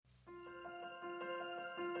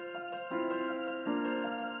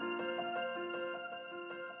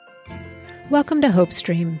Welcome to Hope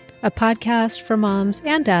Stream, a podcast for moms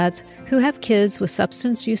and dads who have kids with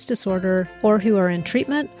substance use disorder or who are in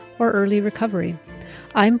treatment or early recovery.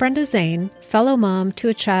 I'm Brenda Zane, fellow mom to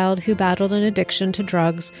a child who battled an addiction to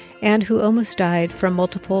drugs and who almost died from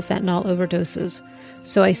multiple fentanyl overdoses.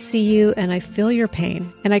 So I see you and I feel your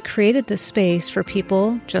pain, and I created this space for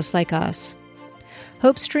people just like us.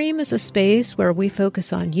 Hope Stream is a space where we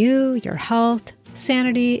focus on you, your health,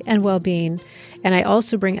 sanity, and well-being. And I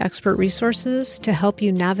also bring expert resources to help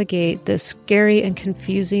you navigate this scary and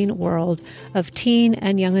confusing world of teen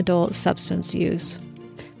and young adult substance use.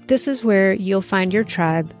 This is where you'll find your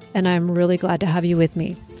tribe, and I'm really glad to have you with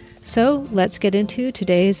me. So let's get into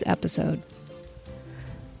today's episode.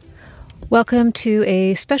 Welcome to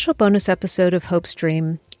a special bonus episode of Hope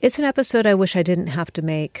Stream. It's an episode I wish I didn't have to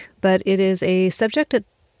make, but it is a subject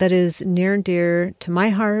that is near and dear to my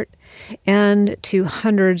heart and to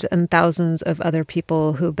hundreds and thousands of other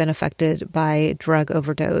people who've been affected by drug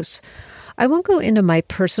overdose. I won't go into my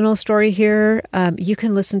personal story here. You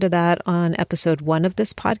can listen to that on episode 1 of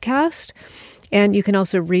this podcast. And you can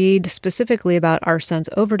also read specifically about our son's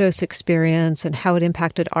overdose experience and how it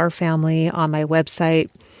impacted our family on my website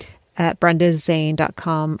at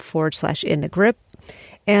brendazane.com/inthegrip.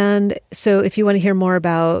 And so if you want to hear more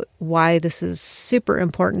about why this is super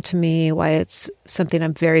important to me, why it's something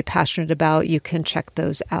I'm very passionate about, you can check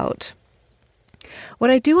those out.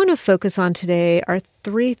 What I do want to focus on today are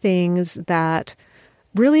 3 things that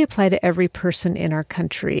really apply to every person in our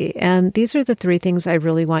country. And these are the 3 things I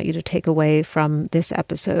really want you to take away from this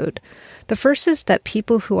episode. The first is that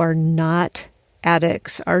people who are not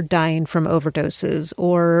addicts are dying from overdoses,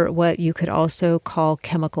 or what you could also call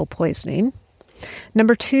chemical poisoning.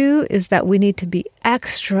 Number 2 is that we need to be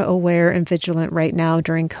extra aware and vigilant right now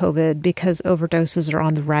during COVID because overdoses are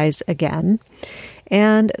on the rise again.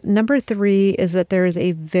 And number 3 is that there is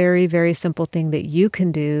a very, very simple thing that you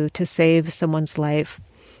can do to save someone's life,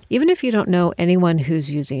 even if you don't know anyone who's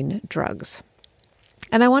using drugs.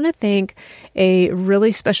 And I want to thank a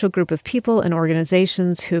really special group of people and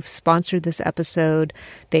organizations who've sponsored this episode.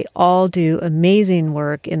 They all do amazing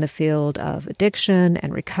work in the field of addiction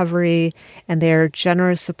and recovery, and they're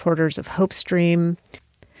generous supporters of Hope Stream.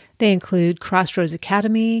 They include Crossroads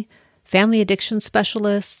Academy, Family Addiction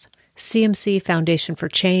Specialists, CMC Foundation for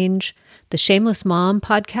Change, the Shameless Mom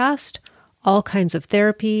podcast, All Kinds of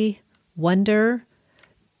Therapy, Wonder,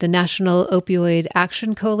 the National Opioid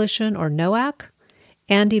Action Coalition, or NOAC,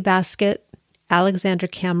 Andy Baskett, Alexandra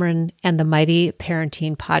Cameron, and the Mighty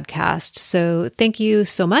Parenting Podcast. So thank you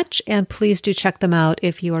so much, and please do check them out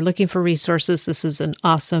if you are looking for resources. This is an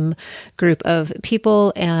awesome group of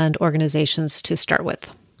people and organizations to start with.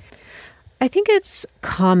 I think it's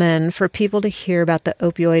common for people to hear about the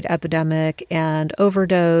opioid epidemic and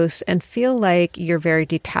overdose and feel like you're very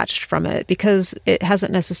detached from it because it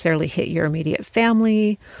hasn't necessarily hit your immediate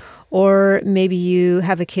family. Or maybe you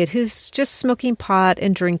have a kid who's just smoking pot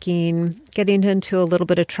and drinking, getting into a little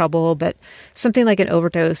bit of trouble, but something like an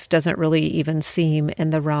overdose doesn't really even seem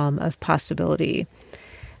in the realm of possibility.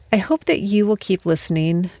 I hope that you will keep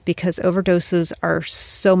listening because overdoses are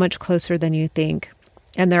so much closer than you think.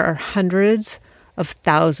 And there are hundreds of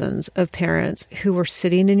thousands of parents who were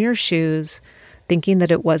sitting in your shoes thinking that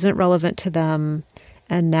it wasn't relevant to them.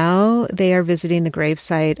 And now they are visiting the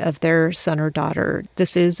gravesite of their son or daughter.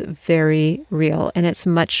 This is very real, and it's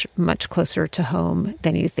much, much closer to home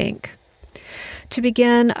than you think. To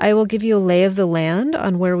begin, I will give you a lay of the land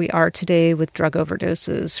on where we are today with drug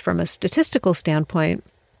overdoses from a statistical standpoint.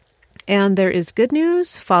 And there is good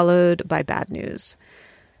news followed by bad news.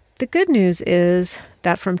 The good news is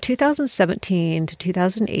that from 2017 to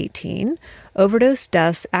 2018, overdose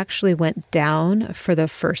deaths actually went down for the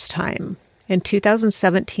first time. In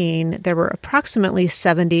 2017, there were approximately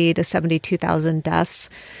 70 to 72,000 deaths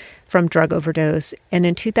from drug overdose, and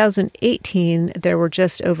in 2018, there were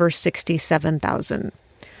just over 67,000.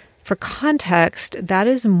 For context, that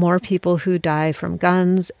is more people who die from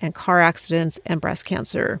guns and car accidents and breast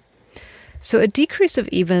cancer. So a decrease of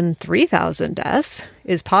even 3,000 deaths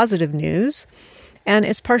is positive news, and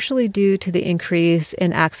it's partially due to the increase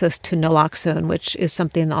in access to naloxone, which is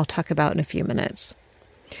something I'll talk about in a few minutes.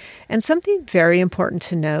 And something very important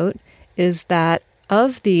to note is that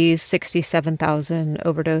of these 67,000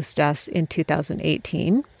 overdose deaths in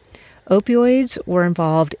 2018, opioids were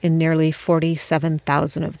involved in nearly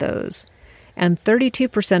 47,000 of those, and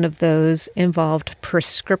 32% of those involved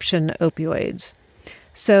prescription opioids.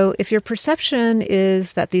 So if your perception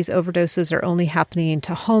is that these overdoses are only happening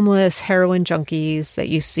to homeless heroin junkies that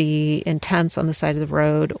you see in tents on the side of the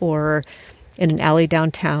road or in an alley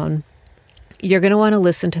downtown, you're going to want to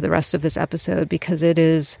listen to the rest of this episode because it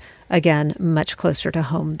is, again, much closer to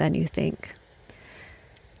home than you think.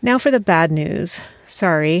 Now for the bad news.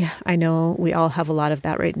 Sorry, I know we all have a lot of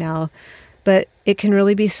that right now, but it can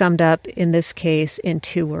really be summed up in this case in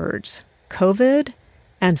 2 words: COVID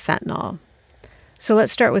and fentanyl. So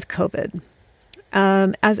let's start with COVID.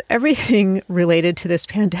 As everything related to this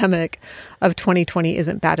pandemic of 2020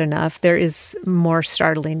 isn't bad enough, there is more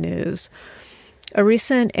startling news. A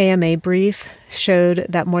recent AMA brief showed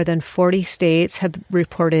that more than 40 states have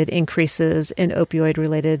reported increases in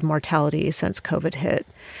opioid-related mortality since COVID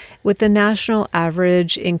hit, with the national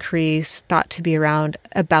average increase thought to be around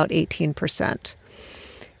about 18%.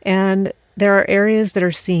 And there are areas that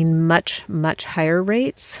are seeing much, much higher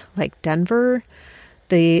rates, like Denver.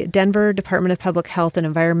 The Denver Department of Public Health and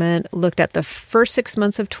Environment looked at the first 6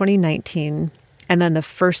 months of 2019 and then the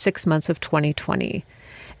first 6 months of 2020.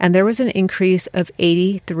 And there was an increase of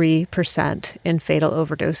 83% in fatal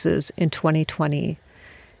overdoses in 2020.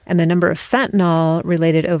 And the number of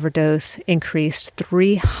fentanyl-related overdose increased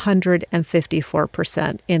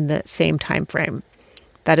 354% in the same time frame.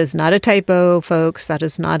 That is not a typo, folks. That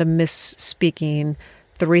is not a misspeaking.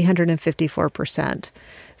 354%.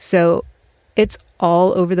 So it's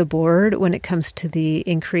all over the board when it comes to the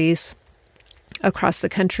increase across the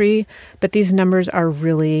country, but these numbers are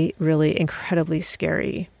really, really incredibly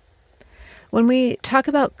scary. When we talk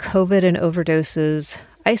about COVID and overdoses,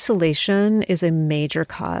 isolation is a major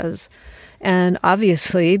cause. And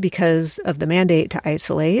obviously, because of the mandate to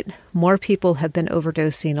isolate, more people have been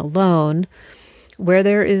overdosing alone where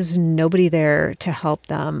there is nobody there to help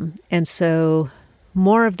them. And so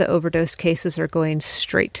more of the overdose cases are going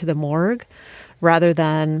straight to the morgue rather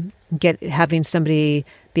than having somebody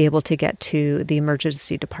be able to get to the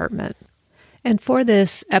emergency department. And for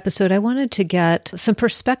this episode, I wanted to get some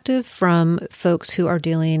perspective from folks who are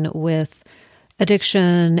dealing with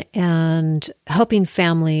addiction and helping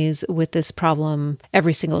families with this problem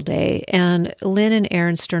every single day. And Lynn and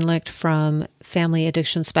Aaron Sternlicht from Family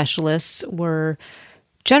Addiction Specialists were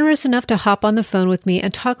generous enough to hop on the phone with me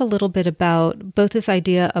and talk a little bit about both this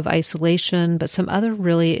idea of isolation, but some other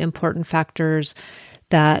really important factors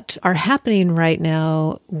that are happening right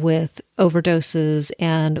now with overdoses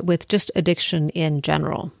and with just addiction in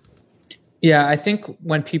general. Yeah, I think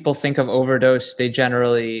when people think of overdose, they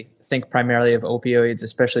generally think primarily of opioids,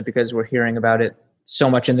 especially because we're hearing about it so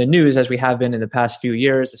much in the news as we have been in the past few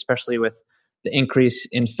years, especially with the increase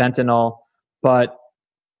in fentanyl. But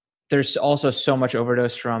there's also so much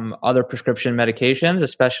overdose from other prescription medications,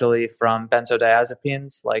 especially from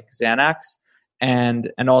benzodiazepines like Xanax, and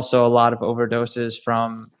also a lot of overdoses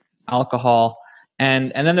from alcohol.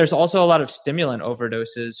 And then there's also a lot of stimulant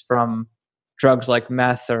overdoses from drugs like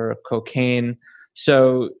meth or cocaine.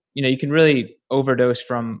 So, you can really overdose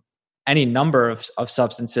from any number of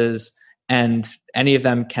substances, and any of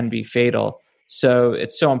them can be fatal. So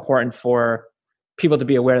it's so important for people to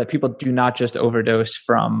be aware that people do not just overdose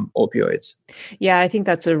from opioids. Yeah, I think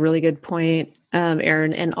that's a really good point,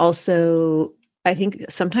 Aaron. And also, I think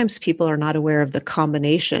sometimes people are not aware of the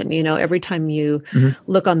combination. Every time you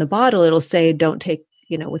look on the bottle, it'll say don't take,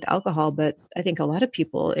 with alcohol. But I think a lot of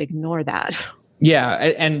people ignore that. Yeah.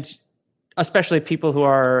 And especially people who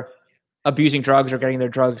are abusing drugs or getting their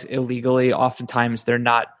drugs illegally, oftentimes they're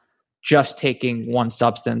not just taking one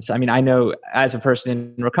substance. I mean, I know as a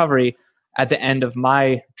person in recovery, at the end of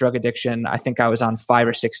my drug addiction, I think I was on 5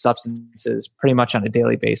 or 6 substances pretty much on a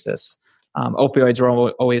daily basis. Opioids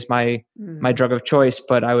were always my drug of choice,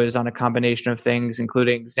 but I was on a combination of things,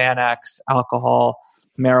 including Xanax, alcohol,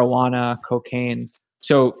 marijuana, cocaine.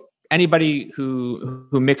 So anybody who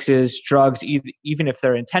mixes drugs, even if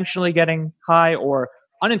they're intentionally getting high or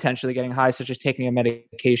unintentionally getting high, such as taking a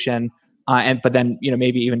medication, but then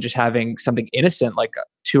maybe even just having something innocent like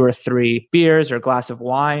 2 or 3 beers or a glass of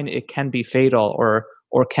wine, it can be fatal or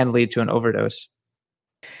can lead to an overdose.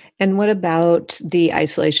 And what about the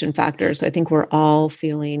isolation factors? I think we're all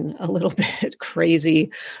feeling a little bit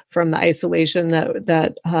crazy from the isolation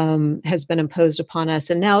that has been imposed upon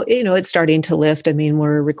us. And now, it's starting to lift. I mean,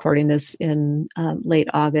 we're recording this in late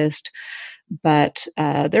August, but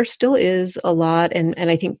there still is a lot. And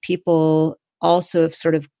I think people also have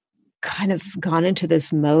sort of kind of gone into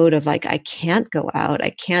this mode of like, I can't go out,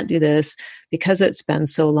 I can't do this because it's been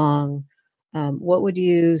so long. What would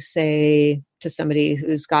you say to somebody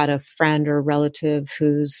who's got a friend or a relative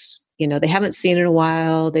who's, they haven't seen in a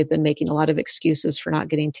while, they've been making a lot of excuses for not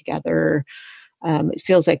getting together? It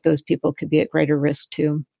feels like those people could be at greater risk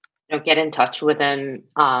too. Get in touch with them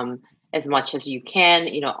as much as you can.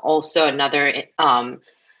 Also another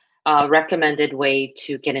recommended way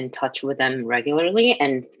to get in touch with them regularly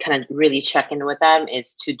and kind of really check in with them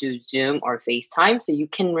is to do Zoom or FaceTime. So you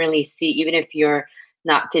can really see, even if you're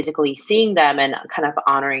not physically seeing them and kind of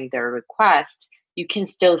honoring their request, you can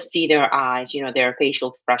still see their eyes, their facial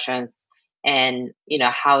expressions and,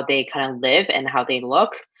 how they kind of live and how they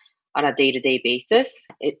look on a day-to-day basis.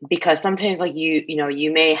 Because sometimes like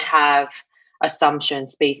you may have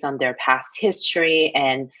assumptions based on their past history,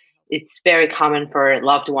 and it's very common for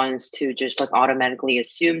loved ones to just like automatically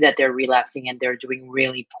assume that they're relapsing and they're doing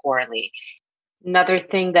really poorly. Another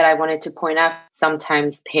thing that I wanted to point out,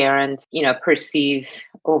 sometimes parents, perceive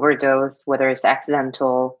overdose, whether it's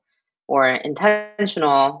accidental or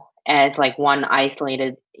intentional, as like one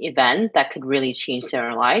isolated event that could really change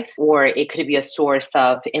their life, or it could be a source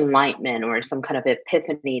of enlightenment or some kind of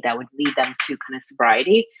epiphany that would lead them to kind of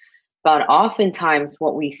sobriety. But oftentimes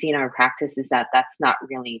what we see in our practice is that that's not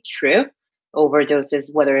really true.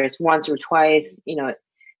 Overdoses, whether it's once or twice,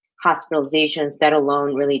 hospitalizations, that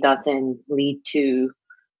alone really doesn't lead to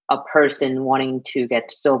a person wanting to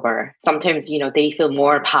get sober. Sometimes, they feel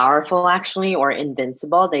more powerful actually, or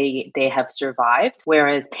invincible. They have survived.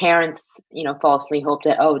 Whereas parents, falsely hope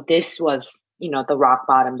that, oh, this was, the rock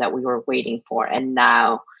bottom that we were waiting for. And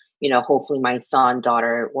now, hopefully my son,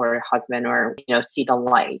 daughter, or husband, or, see the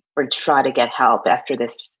light or try to get help after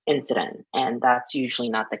this incident. And that's usually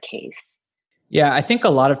not the case. Yeah, I think a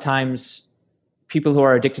lot of times people who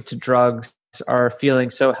are addicted to drugs are feeling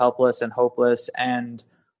so helpless and hopeless and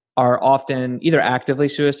are often either actively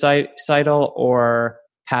suicidal or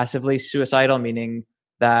passively suicidal, meaning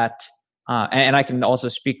that, and I can also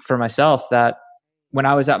speak for myself, that when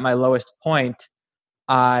I was at my lowest point,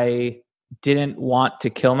 I didn't want to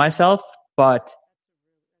kill myself, but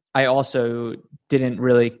I also didn't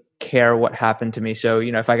really care what happened to me. So,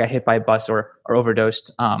 if I got hit by a bus or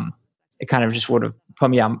overdosed, it kind of just would have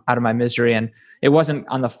put me out of my misery. And it wasn't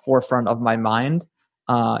on the forefront of my mind,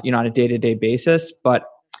 on a day-to-day basis. But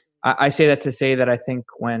I say that to say that I think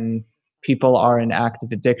when people are in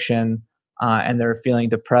active addiction and they're feeling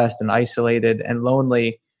depressed and isolated and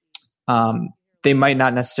lonely, they might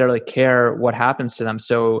not necessarily care what happens to them.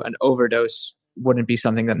 So an overdose wouldn't be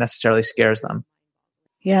something that necessarily scares them.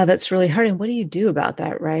 Yeah, that's really hard. And what do you do about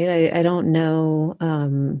that, right? I don't know.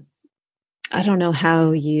 I don't know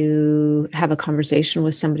how you have a conversation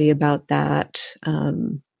with somebody about that,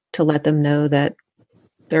 to let them know that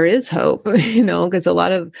there is hope, because a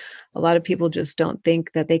lot of people just don't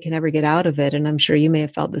think that they can ever get out of it. And I'm sure you may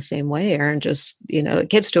have felt the same way, Aaron. Just, it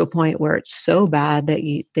gets to a point where it's so bad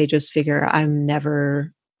that they just figure, I'm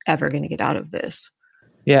never, ever going to get out of this.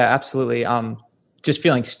 Yeah, absolutely. Just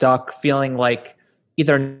feeling stuck, feeling like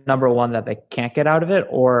either number one, that they can't get out of it,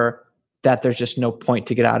 or that there's just no point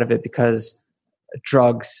to get out of it because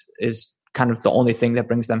drugs is kind of the only thing that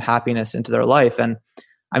brings them happiness into their life. And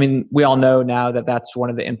I mean, we all know now that that's one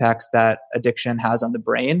of the impacts that addiction has on the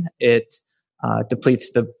brain. It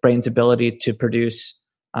depletes the brain's ability to produce,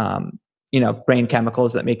 brain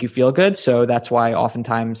chemicals that make you feel good. So that's why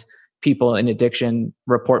oftentimes people in addiction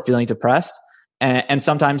report feeling depressed. And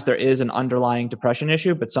sometimes there is an underlying depression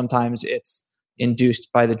issue, but sometimes it's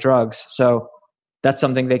induced by the drugs. So that's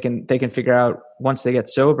something they can figure out once they get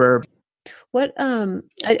sober. What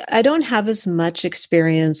I don't have as much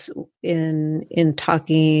experience in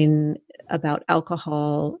talking about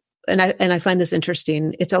alcohol, and I find this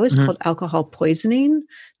interesting. It's always called alcohol poisoning,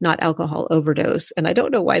 not alcohol overdose, and I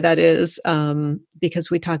don't know why that is,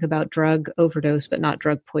 because we talk about drug overdose but not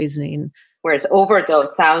drug poisoning. Whereas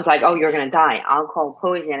overdose sounds like, oh, you're going to die. Alcohol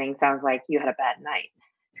poisoning sounds like you had a bad night.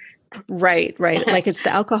 Right. Like it's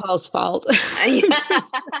the alcohol's fault.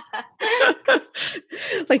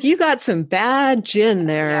 Like you got some bad gin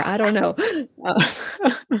there. Yeah. I don't know.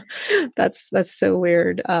 That's so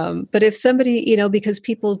weird. But if somebody, because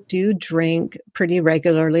people do drink pretty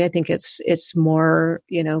regularly, I think it's more,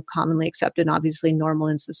 commonly accepted, obviously normal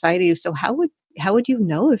in society. So how would you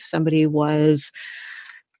know if somebody was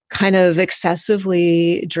kind of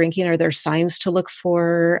excessively drinking? Are there signs to look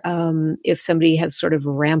for if somebody has sort of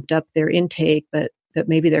ramped up their intake, but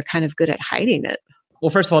maybe they're kind of good at hiding it? Well,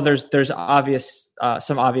 first of all, there's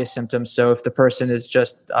some obvious symptoms. So if the person is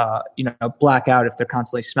just blackout, if they're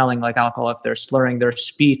constantly smelling like alcohol, if they're slurring their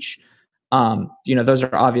speech, those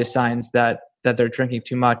are obvious signs that they're drinking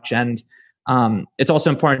too much. And it's also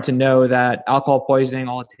important to know that alcohol poisoning,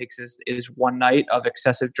 all it takes is one night of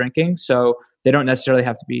excessive drinking. So they don't necessarily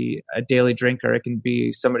have to be a daily drinker. It can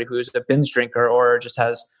be somebody who's a binge drinker or just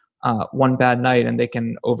has one bad night and they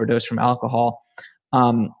can overdose from alcohol.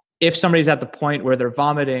 If somebody's at the point where they're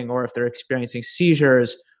vomiting, or if they're experiencing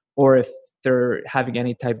seizures, or if they're having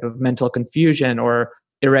any type of mental confusion, or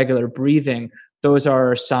irregular breathing, those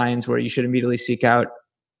are signs where you should immediately seek out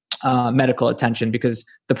medical attention, because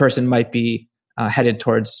the person might be headed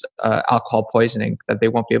towards alcohol poisoning that they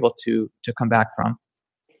won't be able to come back from.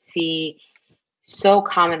 See so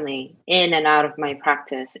commonly in and out of my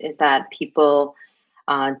practice is that people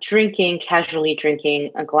casually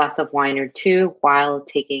drinking a glass of wine or two while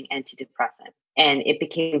taking antidepressant. And it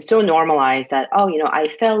became so normalized that, I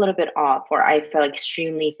felt a little bit off, or I felt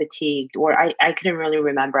extremely fatigued, or I couldn't really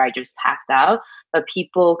remember, I just passed out. But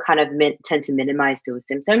people kind of tend to minimize those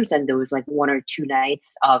symptoms, and those like 1 or 2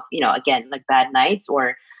 nights of, again, like bad nights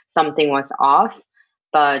or something was off.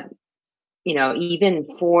 But, even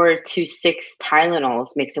 4 to 6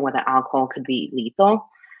 Tylenols mixing with the alcohol could be lethal.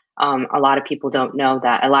 A lot of people don't know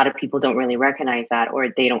that. A lot of people don't really recognize that, or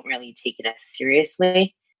they don't really take it as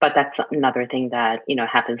seriously. But that's another thing that,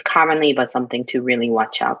 happens commonly, but something to really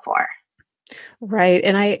watch out for. Right.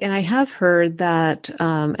 And I have heard that,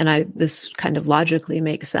 this kind of logically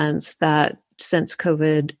makes sense, that since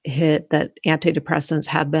COVID hit, that antidepressants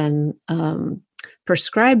have been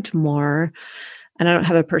prescribed more. And I don't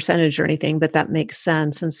have a percentage or anything, but that makes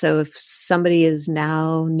sense. And so if somebody is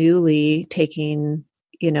now newly taking,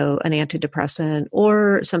 an antidepressant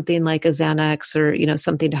or something like a Xanax, or,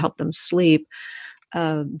 something to help them sleep,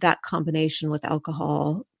 that combination with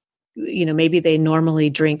alcohol, maybe they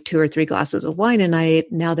normally drink 2 or 3 glasses of wine a night.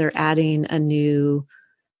 Now they're adding a new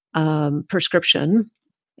prescription,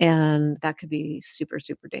 and that could be super,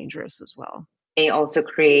 super dangerous as well. They also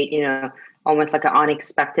create, almost like an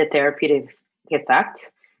unexpected therapeutic effect.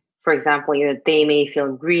 For example, they may feel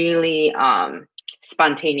really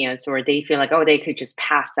spontaneous, or they feel like, they could just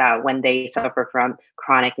pass out when they suffer from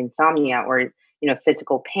chronic insomnia or,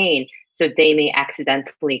 physical pain. So they may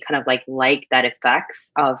accidentally kind of like that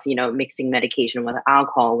effects of, mixing medication with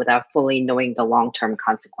alcohol without fully knowing the long-term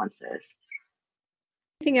consequences.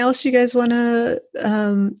 Anything else you guys want to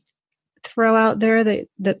throw out there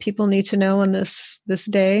that people need to know on this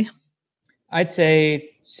day? I'd say,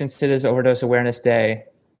 since it is Overdose Awareness Day,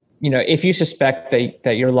 if you suspect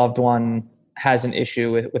that your loved one has an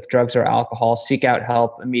issue with drugs or alcohol, seek out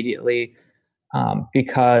help immediately,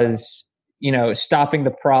 because stopping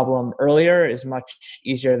the problem earlier is much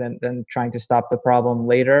easier than trying to stop the problem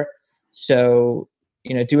later. So,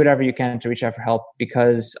 do whatever you can to reach out for help,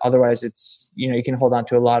 because otherwise it's, you can hold on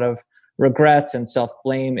to a lot of regrets and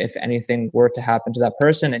self-blame if anything were to happen to that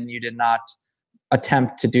person and you did not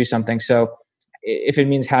attempt to do something. So if it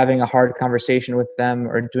means having a hard conversation with them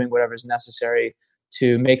or doing whatever is necessary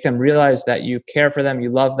to make them realize that you care for them, you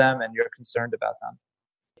love them, and you're concerned about them.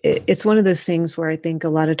 It's one of those things where I think a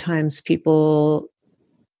lot of times people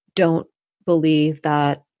don't believe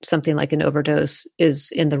that something like an overdose is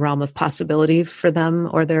in the realm of possibility for them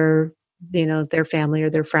or their family or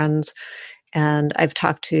their friends. And I've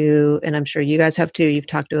talked to, and I'm sure you guys have too, you've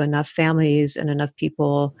talked to enough families and enough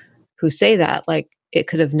people who say that, like, it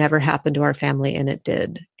could have never happened to our family, and it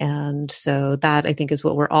did. And so that, I think, is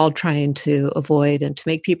what we're all trying to avoid and to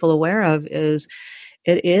make people aware of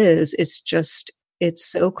it's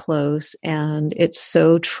so close, and it's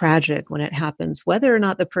so tragic when it happens, whether or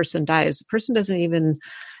not the person dies. The person doesn't even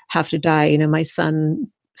have to die. My son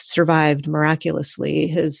survived miraculously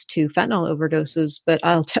his 2 fentanyl overdoses, but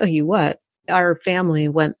I'll tell you what, our family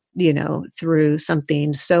went, through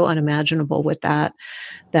something so unimaginable with that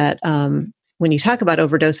when you talk about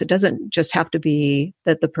overdose, it doesn't just have to be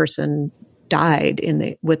that the person died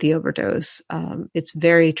with the overdose. It's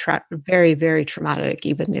very, very, very traumatic,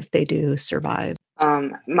 even if they do survive.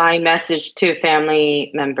 My message to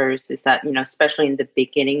family members is that, especially in the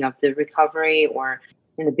beginning of the recovery or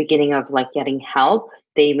in the beginning of getting help,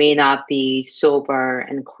 they may not be sober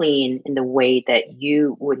and clean in the way that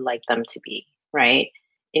you would like them to be, right?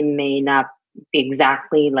 It may not be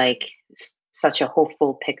exactly such a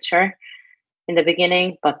hopeful picture in the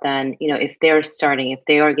beginning, but then, if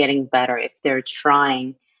they are getting better, if they're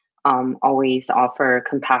trying, always offer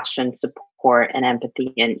compassion, support, and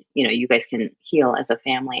empathy, and, you guys can heal as a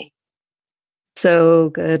family. So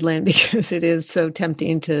good, Lynn, because it is so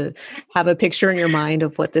tempting to have a picture in your mind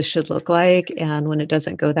of what this should look like. And when it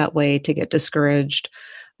doesn't go that way, to get discouraged.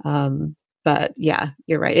 But yeah,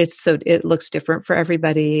 you're right. It looks different for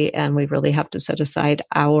everybody, and we really have to set aside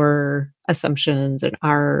our assumptions and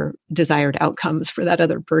our desired outcomes for that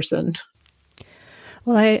other person.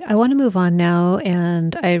 Well, I want to move on now,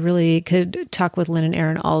 and I really could talk with Lynn and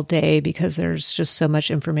Aaron all day because there's just so much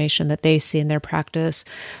information that they see in their practice.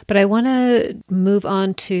 But I want to move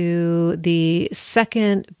on to the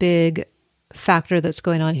second big factor that's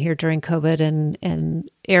going on here during COVID, and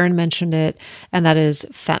Aaron mentioned it, and that is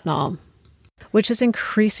fentanyl. which is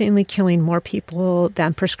increasingly killing more people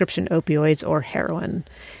than prescription opioids or heroin.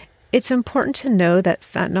 It's important to know that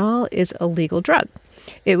fentanyl is a legal drug.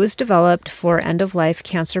 It was developed for end-of-life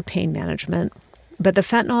cancer pain management, but the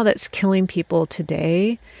fentanyl that's killing people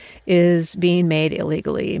today is being made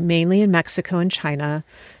illegally, mainly in Mexico and China.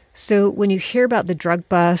 So when you hear about the drug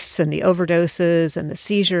busts and the overdoses and the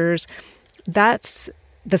seizures, that's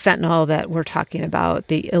the fentanyl that we're talking about,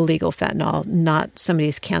 the illegal fentanyl, not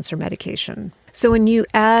somebody's cancer medication. So when you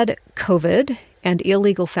add COVID and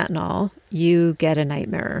illegal fentanyl, you get a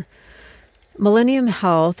nightmare. Millennium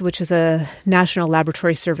Health, which is a national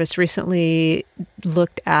laboratory service, recently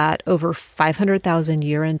looked at over 500,000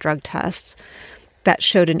 urine drug tests that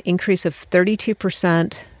showed an increase of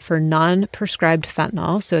 32% for non-prescribed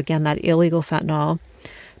fentanyl. So again, that illegal fentanyl,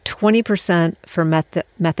 20% for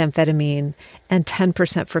methamphetamine, and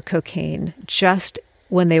 10% for cocaine, just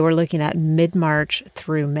when they were looking at mid-March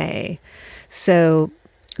through May. So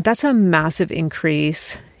that's a massive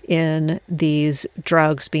increase in these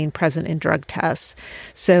drugs being present in drug tests.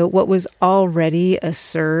 So what was already a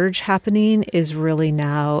surge happening is really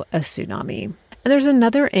now a tsunami. And there's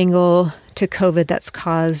another angle to COVID that's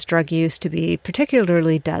caused drug use to be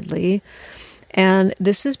particularly deadly. And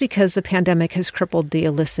this is because the pandemic has crippled the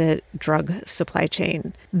illicit drug supply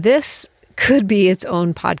chain. This could be its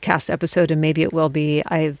own podcast episode, and maybe it will be.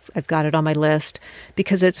 I've got it on my list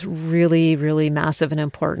because it's really, really massive and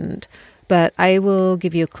important. But I will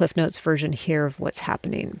give you a Cliff Notes version here of what's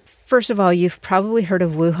happening. First of all, you've probably heard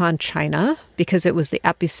of Wuhan, China, because it was the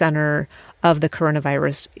epicenter of the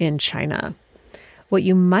coronavirus in China. What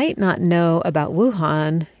you might not know about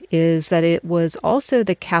Wuhan is that it was also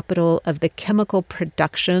the capital of the chemical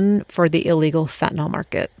production for the illegal fentanyl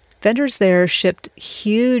market. Vendors there shipped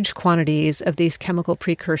huge quantities of these chemical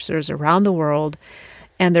precursors around the world,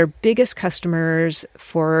 and their biggest customers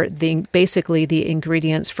for basically the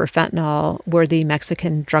ingredients for fentanyl were the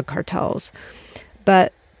Mexican drug cartels.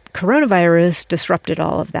 But coronavirus disrupted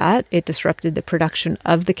all of that. It disrupted the production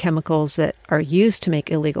of the chemicals that are used to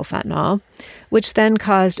make illegal fentanyl, which then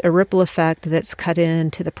caused a ripple effect that's cut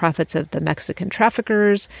into the profits of the Mexican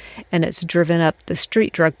traffickers, and it's driven up the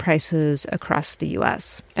street drug prices across the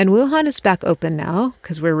U.S. And Wuhan is back open now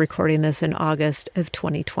because we're recording this in August of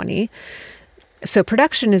 2020. So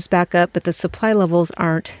production is back up, but the supply levels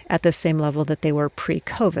aren't at the same level that they were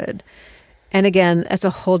pre-COVID. And again, that's a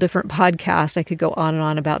whole different podcast. I could go on and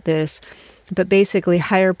on about this. But basically,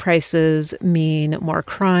 higher prices mean more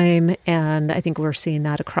crime. And I think we're seeing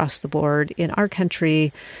that across the board in our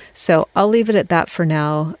country. So I'll leave it at that for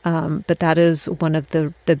now. But that is one of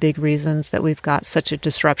the big reasons that we've got such a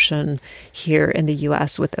disruption here in the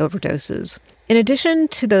U.S. with overdoses. In addition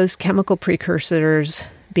to those chemical precursors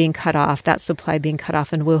being cut off, that supply being cut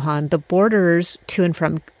off in Wuhan, the borders to and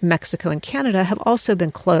from Mexico and Canada have also been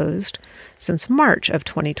closed since March of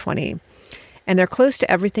 2020. And they're closed to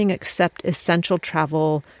everything except essential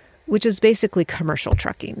travel, which is basically commercial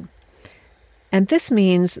trucking. And this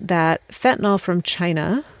means that fentanyl from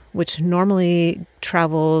China, which normally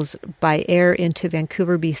travels by air into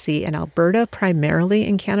Vancouver, BC, and Alberta, primarily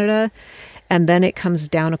in Canada, and then it comes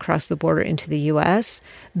down across the border into the U.S.,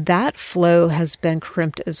 that flow has been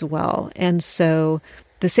crimped as well. And so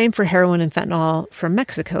the same for heroin and fentanyl from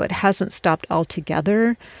Mexico. It hasn't stopped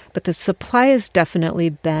altogether, but the supply has definitely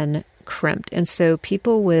been crimped. And so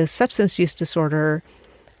people with substance use disorder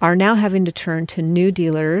are now having to turn to new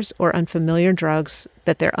dealers or unfamiliar drugs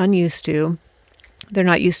that they're unused to. They're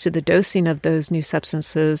not used to the dosing of those new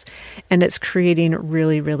substances, and it's creating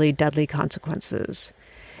really, really deadly consequences.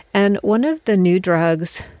 And one of the new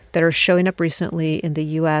drugs that are showing up recently in the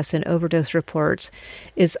U.S. in overdose reports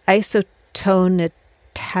is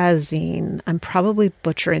isotonitazine. I'm probably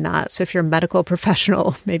butchering that. So if you're a medical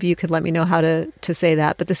professional, maybe you could let me know how to say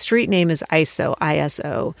that. But the street name is ISO,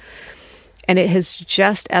 I-S-O. And it has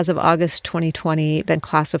just, as of August 2020, been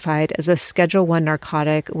classified as a Schedule I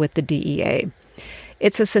narcotic with the DEA.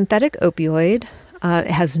 It's a synthetic opioid.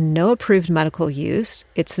 It has no approved medical use.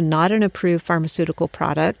 It's not an approved pharmaceutical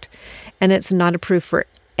product, and it's not approved for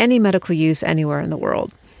any medical use anywhere in the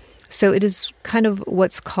world. So it is kind of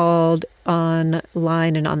what's called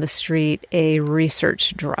online and on the street a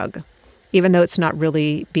research drug, even though it's not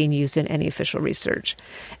really being used in any official research.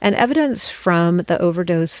 And evidence from the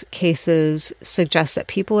overdose cases suggests that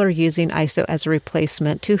people are using ISO as a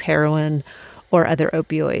replacement to heroin or other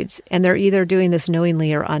opioids, and they're either doing this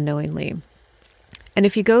knowingly or unknowingly. And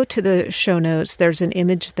if you go to the show notes, there's an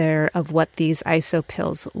image there of what these ISO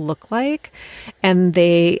pills look like. And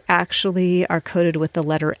they actually are coated with the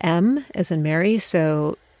letter M as in Mary.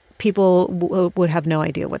 So people would have no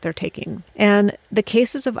idea what they're taking. And the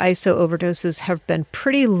cases of ISO overdoses have been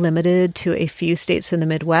pretty limited to a few states in the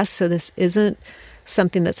Midwest, so this isn't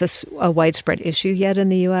something that's a widespread issue yet in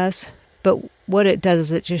the U.S., but what it does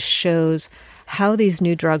is it just shows how these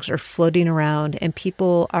new drugs are floating around and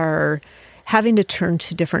people are having to turn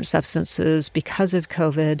to different substances because of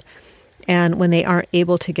COVID. And when they aren't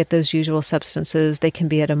able to get those usual substances, they can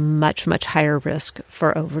be at a much, much higher risk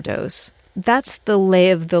for overdose. That's the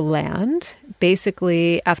lay of the land.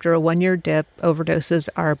 Basically, after a 1-year dip, overdoses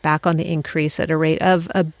are back on the increase at a rate of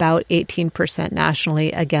about 18%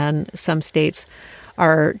 nationally. Again, some states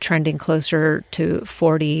are trending closer to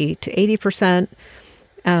 40 to 80%.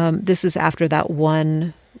 This is after that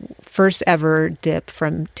one first ever dip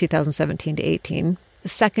from 2017 to 18.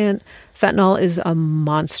 Second, fentanyl is a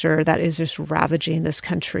monster that is just ravaging this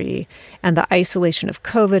country. And the isolation of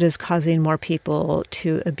COVID is causing more people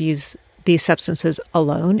to abuse these substances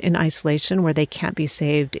alone in isolation where they can't be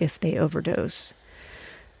saved if they overdose.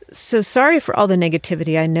 So sorry for all the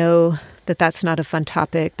negativity. I know that that's not a fun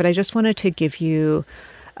topic, but I just wanted to give you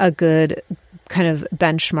a good kind of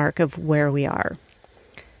benchmark of where we are.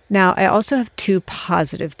 Now, I also have 2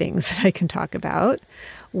 positive things that I can talk about.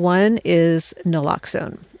 One is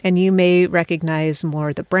naloxone, and you may recognize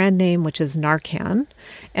more the brand name, which is Narcan.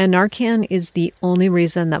 And Narcan is the only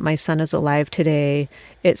reason that my son is alive today.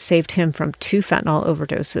 It saved him from 2 fentanyl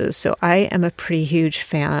overdoses. So I am a pretty huge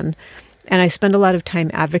fan. And I spend a lot of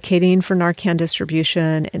time advocating for Narcan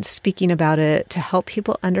distribution and speaking about it to help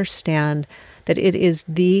people understand that it is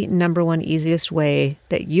the number one easiest way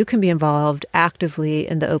that you can be involved actively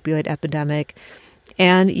in the opioid epidemic,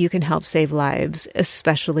 and you can help save lives,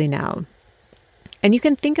 especially now. And you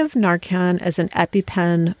can think of Narcan as an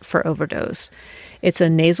EpiPen for overdose. It's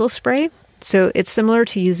a nasal spray, so it's similar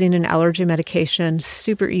to using an allergy medication,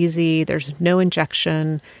 super easy. There's no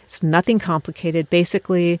injection. It's nothing complicated.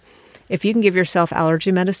 Basically, if you can give yourself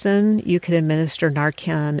allergy medicine, you can administer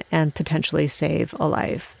Narcan and potentially save a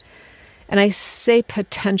life. And I say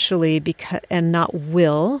potentially and not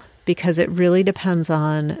will, because it really depends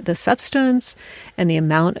on the substance and the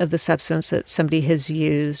amount of the substance that somebody has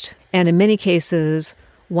used. And in many cases,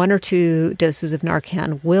 1 or 2 doses of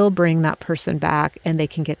Narcan will bring that person back and they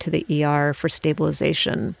can get to the ER for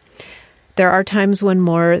stabilization. There are times when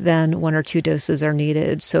more than 1 or 2 doses are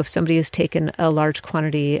needed. So if somebody has taken a large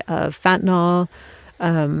quantity of fentanyl,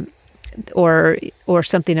 or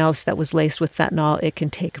something else that was laced with fentanyl, it can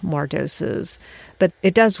take more doses. But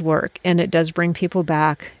it does work, and it does bring people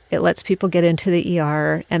back. It lets people get into the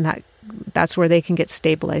ER, and that's where they can get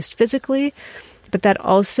stabilized physically. But that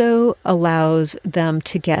also allows them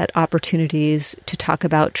to get opportunities to talk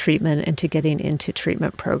about treatment and to getting into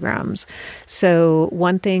treatment programs. So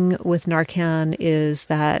one thing with Narcan is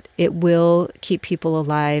that it will keep people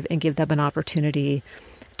alive and give them an opportunity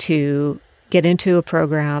to get into a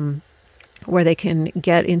program where they can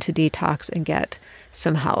get into detox and get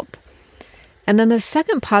some help. And then the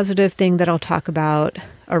second positive thing that I'll talk about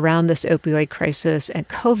around this opioid crisis and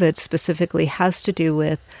COVID specifically has to do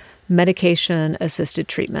with medication-assisted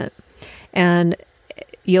treatment. And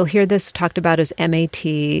you'll hear this talked about as MAT,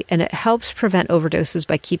 and it helps prevent overdoses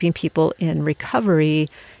by keeping people in recovery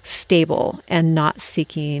stable and not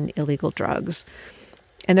seeking illegal drugs.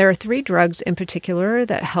 And there are 3 drugs in particular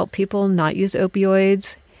that help people not use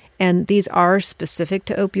opioids. And these are specific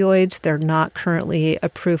to opioids. They're not currently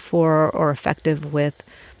approved for or effective with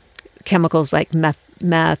chemicals like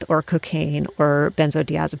meth or cocaine or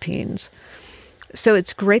benzodiazepines. So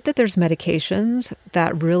it's great that there's medications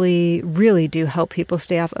that really, really do help people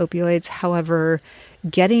stay off opioids. However,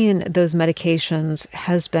 getting those medications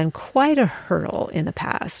has been quite a hurdle in the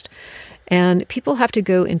past. And people have to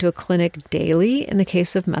go into a clinic daily in the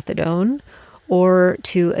case of methadone, or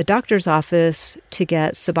to a doctor's office to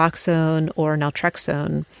get Suboxone or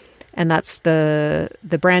naltrexone. And that's the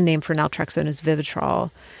brand name for naltrexone is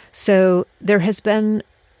Vivitrol. So there has been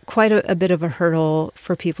quite a bit of a hurdle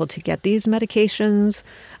for people to get these medications,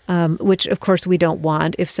 which of course we don't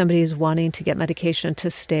want. If somebody is wanting to get medication to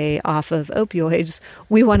stay off of opioids,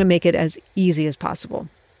 we want to make it as easy as possible.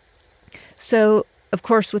 So of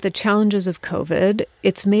course, with the challenges of COVID,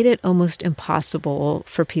 it's made it almost impossible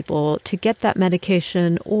for people to get that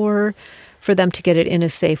medication or for them to get it in a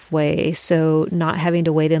safe way. So not having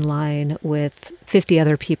to wait in line with 50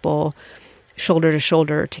 other people shoulder to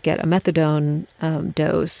shoulder to get a methadone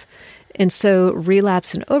dose. And so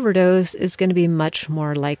relapse and overdose is going to be much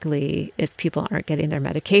more likely if people aren't getting their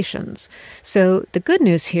medications. So the good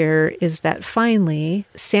news here is that finally,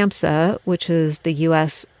 SAMHSA, which is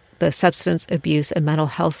the Substance Abuse and Mental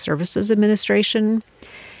Health Services Administration,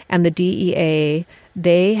 and the DEA,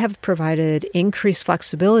 they have provided increased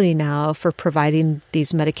flexibility now for providing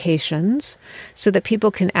these medications so that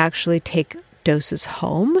people can actually take doses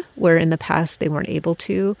home, where in the past they weren't able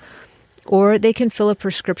to, or they can fill a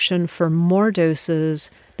prescription for more doses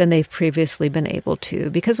than they've previously been able to.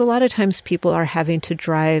 Because a lot of times people are having to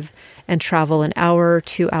drive and travel an hour,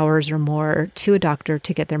 2 hours or more to a doctor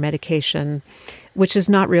to get their medication, which is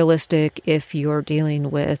not realistic if you're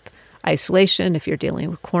dealing with isolation, if you're dealing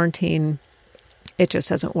with quarantine. It just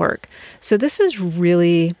doesn't work. So this is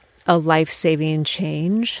really a life-saving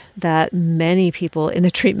change that many people in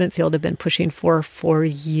the treatment field have been pushing for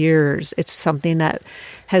years. It's something that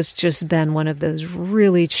has just been one of those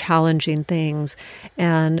really challenging things.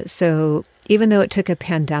 And so even though it took a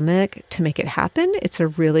pandemic to make it happen, it's a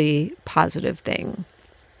really positive thing.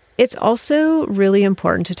 It's also really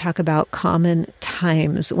important to talk about common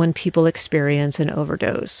times when people experience an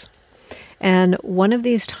overdose. And one of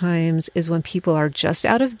these times is when people are just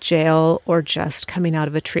out of jail or just coming out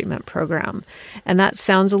of a treatment program. And that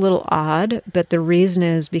sounds a little odd, but the reason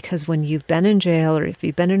is because when you've been in jail or if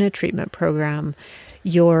you've been in a treatment program,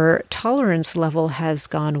 your tolerance level has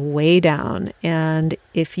gone way down. And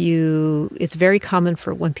it's very common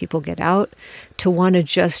for when people get out to want to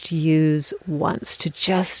just use once, to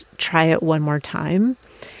just try it one more time.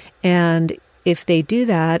 And if they do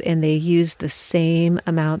that and they use the same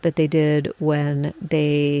amount that they did when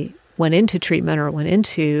they went into treatment or went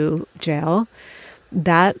into jail,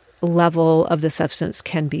 that level of the substance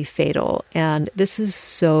can be fatal. And this is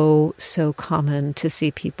so common to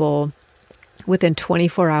see people within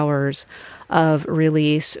 24 hours of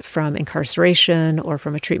release from incarceration or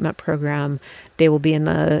from a treatment program, they will be in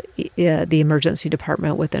the emergency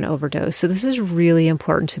department with an overdose. So this is really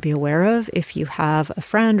important to be aware of. If you have a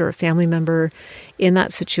friend or a family member in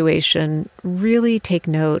that situation, really take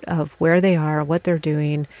note of where they are, what they're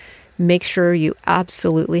doing. Make sure you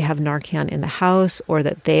absolutely have Narcan in the house or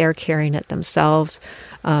that they are carrying it themselves,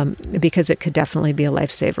 because it could definitely be a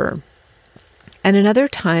lifesaver. And another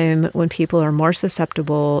time when people are more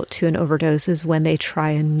susceptible to an overdose is when they try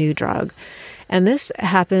a new drug. And this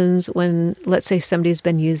happens when, let's say, somebody's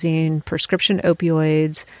been using prescription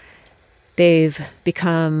opioids, they've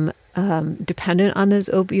become dependent on those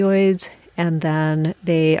opioids, and then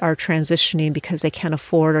they are transitioning because they can't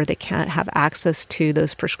afford or they can't have access to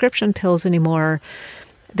those prescription pills anymore.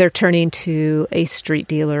 They're turning to a street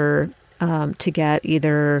dealer to get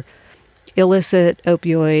either illicit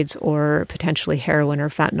opioids or potentially heroin or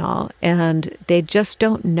fentanyl. And they just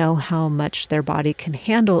don't know how much their body can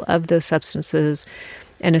handle of those substances.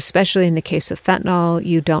 And especially in the case of fentanyl,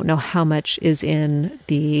 you don't know how much is in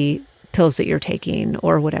the pills that you're taking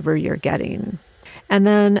or whatever you're getting. And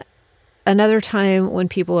then another time when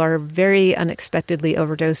people are very unexpectedly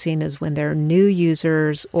overdosing is when they're new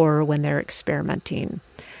users or when they're experimenting.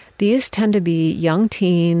 These tend to be young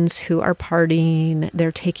teens who are partying,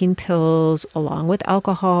 they're taking pills along with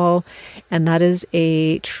alcohol, and that is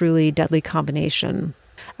a truly deadly combination.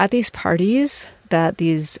 At these parties that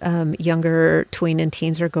these younger tween and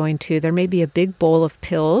teens are going to, there may be a big bowl of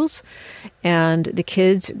pills, and the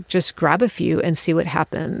kids just grab a few and see what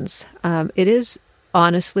happens.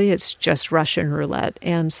 Honestly, it's just Russian roulette,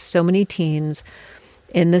 and so many teens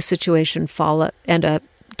in this situation end up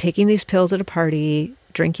taking these pills at a party,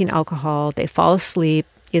 drinking alcohol, they fall asleep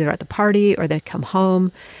either at the party or they come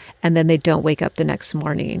home, and then they don't wake up the next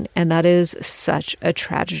morning. And that is such a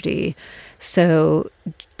tragedy. So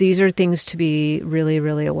these are things to be really,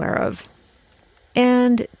 really aware of.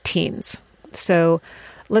 And teens. So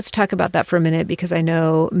let's talk about that for a minute, because I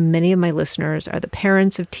know many of my listeners are the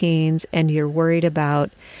parents of teens and you're worried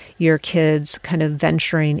about your kids kind of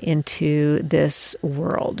venturing into this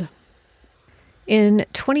world. In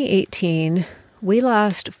 2018, we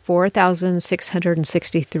lost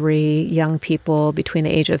 4,663 young people between the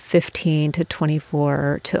age of 15 to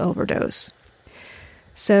 24 to overdose.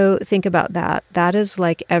 So think about that. That is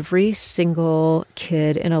like every single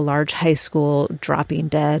kid in a large high school dropping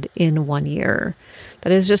dead in 1 year.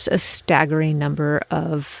 That is just a staggering number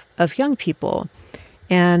of young people.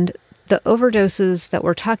 And the overdoses that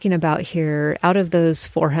we're talking about here, out of those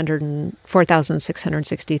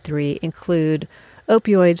 4,663, include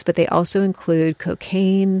opioids, but they also include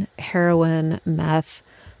cocaine, heroin, meth,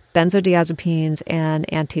 benzodiazepines, and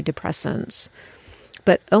antidepressants.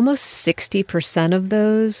 But almost 60% of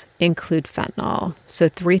those include fentanyl. So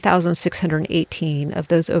 3,618 of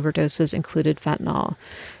those overdoses included fentanyl.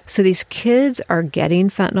 So these kids are getting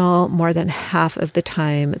fentanyl more than half of the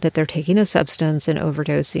time that they're taking a substance and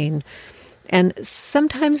overdosing. And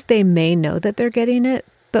sometimes they may know that they're getting it,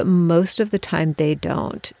 but most of the time they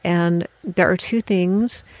don't. And there are two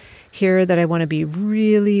things here that I want to be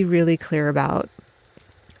really, really clear about.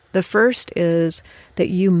 The first is that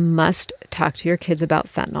you must talk to your kids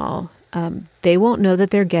about fentanyl. They won't know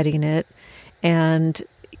that they're getting it. And,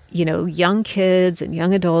 young kids and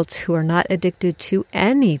young adults who are not addicted to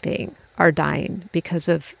anything are dying because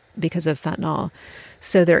of fentanyl.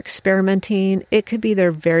 So they're experimenting. It could be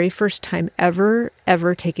their very first time ever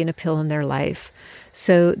taking a pill in their life.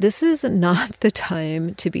 So this is not the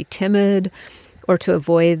time to be timid or to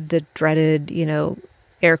avoid the dreaded,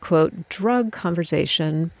 air quote, drug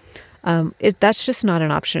conversation. That's just not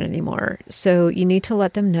an option anymore. So you need to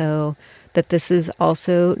let them know that this is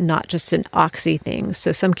also not just an oxy thing.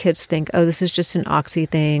 So some kids think, oh, this is just an oxy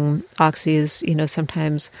thing. Oxy is,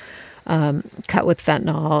 sometimes cut with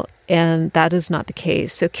fentanyl, and that is not the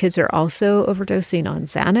case. So kids are also overdosing on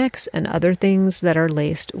Xanax and other things that are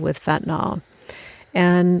laced with fentanyl.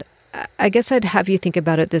 And I guess I'd have you think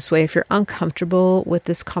about it this way. If you're uncomfortable with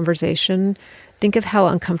this conversation, think of how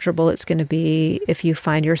uncomfortable it's going to be if you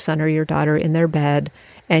find your son or your daughter in their bed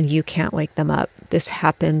and you can't wake them up. This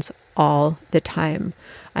happens all the time.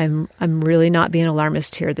 I'm really not being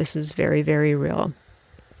alarmist here. This is very, very real.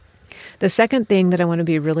 The second thing that I want to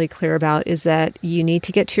be really clear about is that you need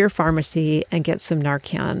to get to your pharmacy and get some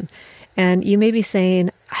Narcan. And you may be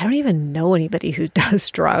saying, I don't even know anybody who does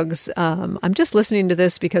drugs. I'm just listening to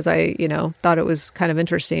this because I, thought it was kind of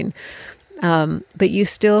interesting. But you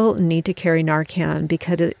still need to carry Narcan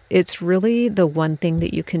because it's really the one thing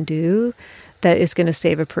that you can do that is going to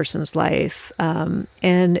save a person's life.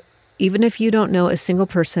 And even if you don't know a single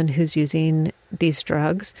person who's using these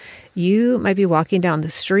drugs, you might be walking down the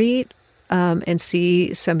street and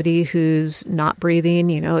see somebody who's not breathing.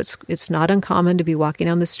 It's not uncommon to be walking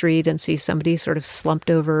down the street and see somebody sort of slumped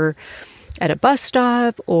over at a bus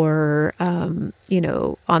stop or, on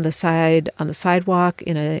the sidewalk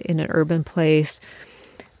in an urban place.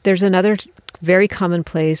 There's another very common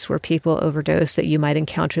place where people overdose that you might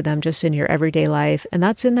encounter them just in your everyday life, and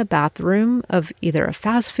that's in the bathroom of either a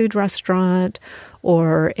fast food restaurant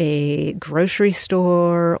or a grocery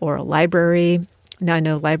store or a library. Now, I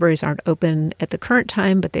know libraries aren't open at the current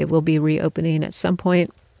time, but they will be reopening at some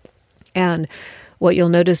point. And what you'll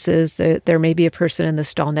notice is that there may be a person in the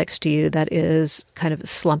stall next to you that is kind of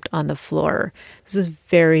slumped on the floor. This is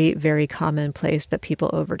very, very common place that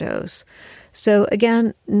people overdose. So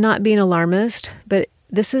again, not being alarmist, but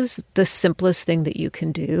this is the simplest thing that you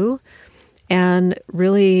can do. And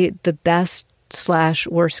really the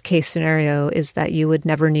best/worst case scenario is that you would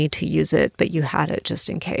never need to use it, but you had it just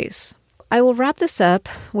in case. I will wrap this up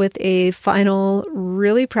with a final,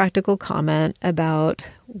 really practical comment about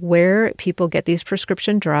where people get these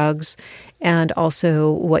prescription drugs and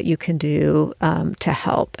also what you can do to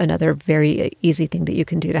help. Another very easy thing that you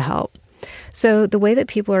can do to help. So the way that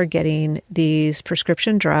people are getting these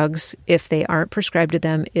prescription drugs, if they aren't prescribed to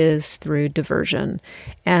them, is through diversion.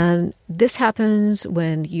 And this happens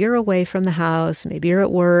when you're away from the house, maybe you're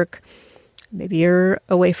at work, maybe you're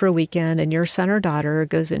away for a weekend and your son or daughter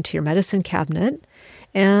goes into your medicine cabinet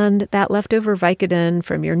and that leftover Vicodin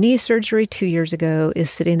from your knee surgery 2 years ago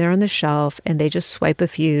is sitting there on the shelf and they just swipe a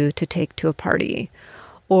few to take to a party.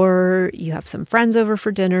 Or you have some friends over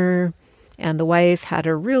for dinner and the wife had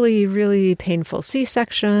a really, really painful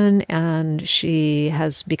C-section and she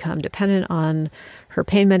has become dependent on her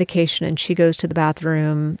pain medication and she goes to the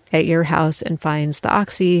bathroom at your house and finds the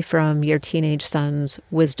oxy from your teenage son's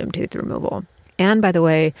wisdom tooth removal. And by the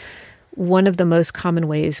way, one of the most common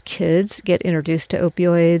ways kids get introduced to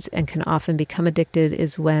opioids and can often become addicted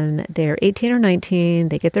is when they're 18 or 19,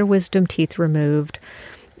 they get their wisdom teeth removed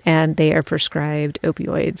and they are prescribed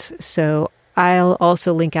opioids. So I'll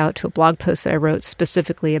also link out to a blog post that I wrote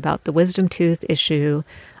specifically about the wisdom tooth issue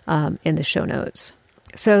in the show notes.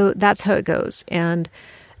 So that's how it goes. And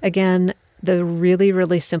again, the really,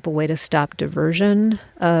 really simple way to stop diversion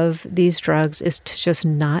of these drugs is to just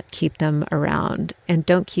not keep them around and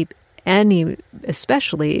don't keep any,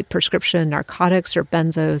 especially prescription narcotics or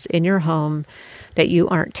benzos in your home that you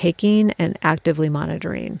aren't taking and actively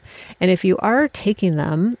monitoring. And if you are taking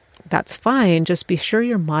them, that's fine. Just be sure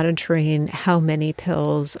you're monitoring how many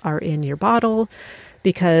pills are in your bottle,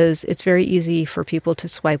 because it's very easy for people to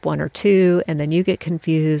swipe one or two and then you get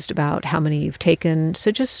confused about how many you've taken. So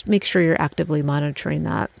just make sure you're actively monitoring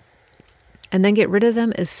that. And then get rid of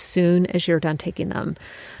them as soon as you're done taking them.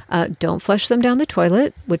 Don't flush them down the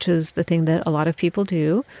toilet, which is the thing that a lot of people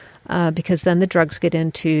do, because then the drugs get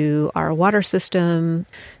into our water system.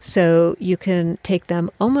 So you can take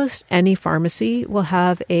them. Almost any pharmacy will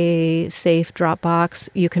have a safe drop box.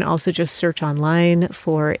 You can also just search online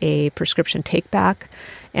for a prescription take back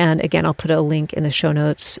And again, I'll put a link in the show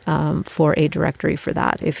notes for a directory for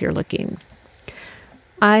that if you're looking.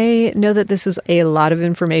 I know that this is a lot of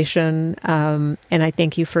information, and I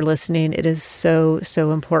thank you for listening. It is so,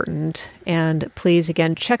 so important. And please,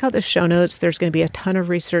 again, check out the show notes. There's going to be a ton of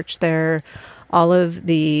research there, all of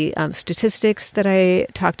the statistics that I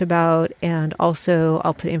talked about, and also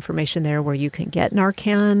I'll put information there where you can get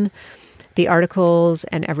Narcan, the articles,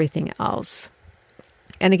 and everything else.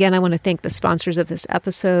 And again, I want to thank the sponsors of this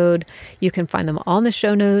episode. You can find them all in the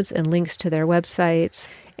show notes and links to their websites.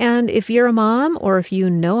 And if you're a mom, or if you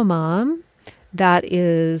know a mom that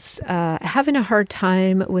is having a hard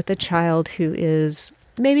time with a child who is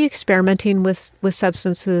maybe experimenting with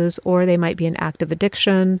substances, or they might be in active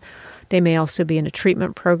addiction, they may also be in a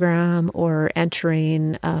treatment program or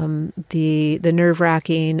entering the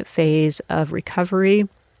nerve-wracking phase of recovery,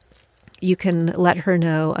 you can let her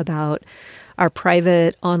know about our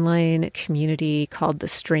private online community called The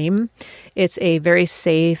Stream. It's a very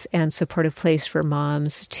safe and supportive place for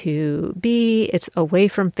moms to be. It's away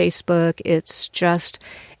from Facebook.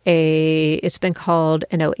 It's been called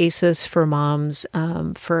an oasis for moms,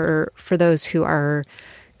 for those who are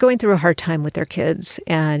going through a hard time with their kids.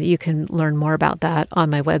 And you can learn more about that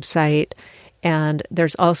on my website. And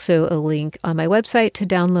there's also a link on my website to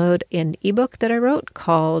download an ebook that I wrote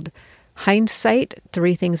called Hindsight,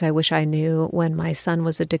 3 Things I Wish I Knew When My Son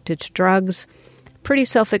Was Addicted to Drugs. Pretty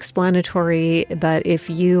self-explanatory, but if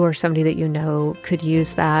you or somebody that you know could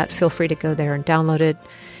use that, feel free to go there and download it.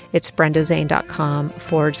 It's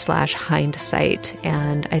brendazane.com/hindsight,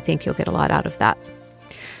 and I think you'll get a lot out of that.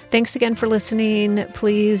 Thanks again for listening.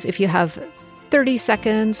 Please, if you have 30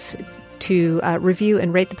 seconds to review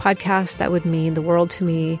and rate the podcast, that would mean the world to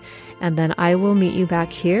me. And then I will meet you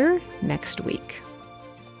back here next week.